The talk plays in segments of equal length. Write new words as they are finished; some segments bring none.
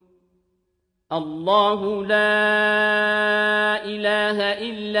الله لا إله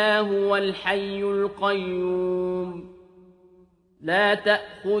إلا هو الحي القيوم لا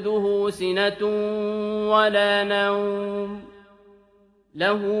تأخذه سنة ولا نوم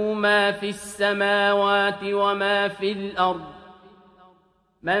له ما في السماوات وما في الأرض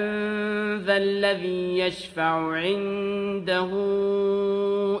من ذا الذي يشفع عنده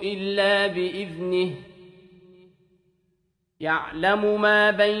إلا بإذنه يعلم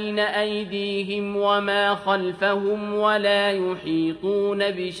ما بين أيديهم وما خلفهم ولا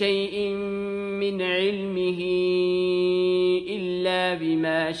يحيطون بشيء من علمه إلا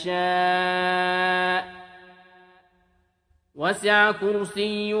بما شاء وسع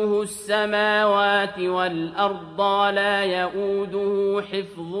كرسيه السماوات والأرض لا يئوده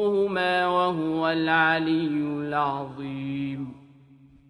حفظهما وهو العلي العظيم